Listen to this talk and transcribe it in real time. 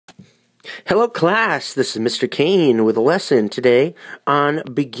Hello class, this is Mr. Kane with a lesson today on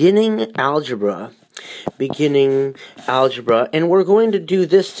beginning algebra. And we're going to do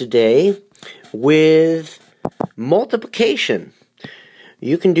this today with multiplication.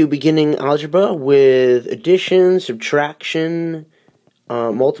 You can do beginning algebra with addition, subtraction,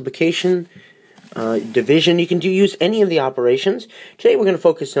 multiplication, division. You can use any of the operations. Today we're going to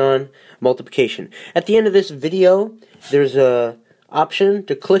focus on multiplication. At the end of this video, there's a option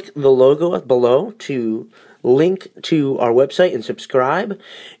to click the logo below to link to our website and subscribe.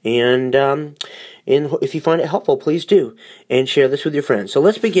 And if you find it helpful, please do. And share this with your friends. So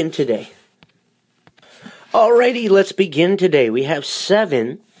let's begin today. Alrighty, let's begin today. We have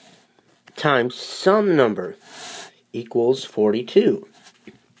 7 times some number equals 42.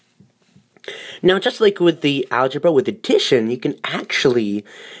 Now, just like with the algebra, with addition, you can actually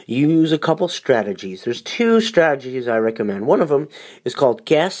use a couple strategies. There's 2 strategies I recommend. One of them is called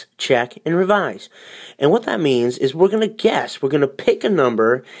guess, check, and revise. And what that means is we're going to guess. We're going to pick a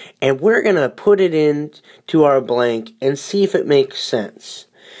number, and we're going to put it into our blank and see if it makes sense.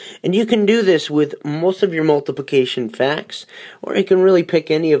 And you can do this with most of your multiplication facts, or you can really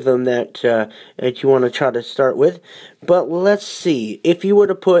pick any of them that you want to try to start with. But let's see, if you were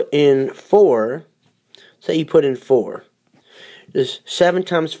to put in 4, say you put in 4, does 7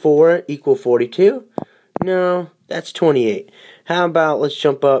 times 4 equal 42? No, that's 28. How about let's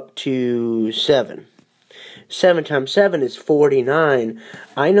jump up to 7. 7 times 7 is 49.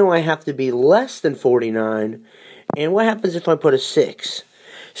 I know I have to be less than 49. And what happens if I put a 6?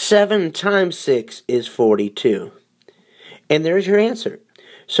 7 times 6 is 42. And there's your answer.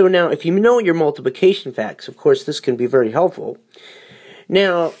 So now, if you know your multiplication facts, of course, this can be very helpful.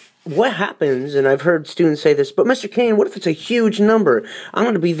 Now, what happens, and I've heard students say this, but Mr. Kane, what if it's a huge number? I'm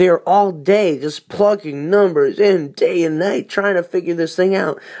going to be there all day just plugging numbers in day and night trying to figure this thing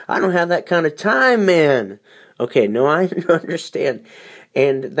out. I don't have that kind of time, man. Okay, no, I understand.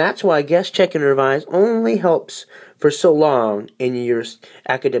 And that's why guess, check, and revise only helps for so long in your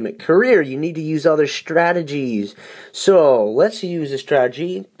academic career. You need to use other strategies. So let's use a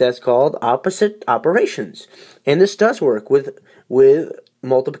strategy that's called opposite operations. And this does work with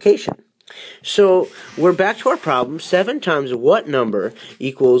multiplication. So we're back to our problem. 7 times what number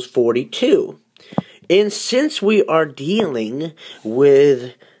equals 42? And since we are dealing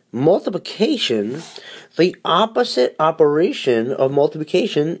with multiplication, the opposite operation of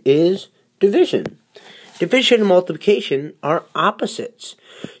multiplication is division. Division and multiplication are opposites.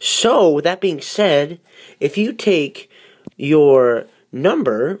 So, with that being said, if you take your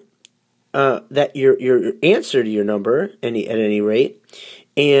number, your answer to your number, at any rate,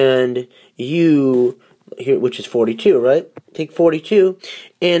 and which is 42, right? Take 42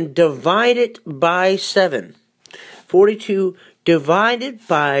 and divide it by 7. 42 divided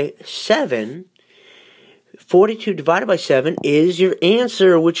by 7. 42 divided by 7 is your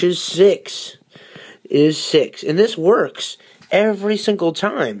answer, which is 6. And this works every single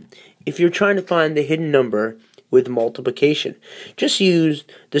time if you're trying to find the hidden number with multiplication. Just use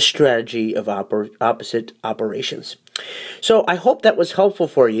the strategy of opposite operations. So I hope that was helpful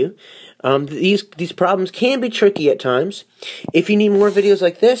for you. These problems can be tricky at times. If you need more videos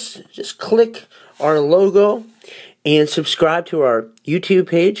like this, just click our logo and subscribe to our YouTube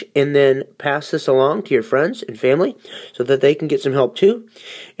page, and then pass this along to your friends and family so that they can get some help too.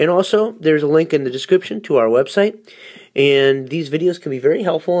 And also, there's a link in the description to our website, and these videos can be very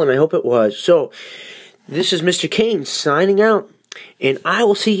helpful, and I hope it was. So, this is Mr. Kane signing out, and I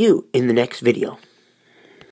will see you in the next video.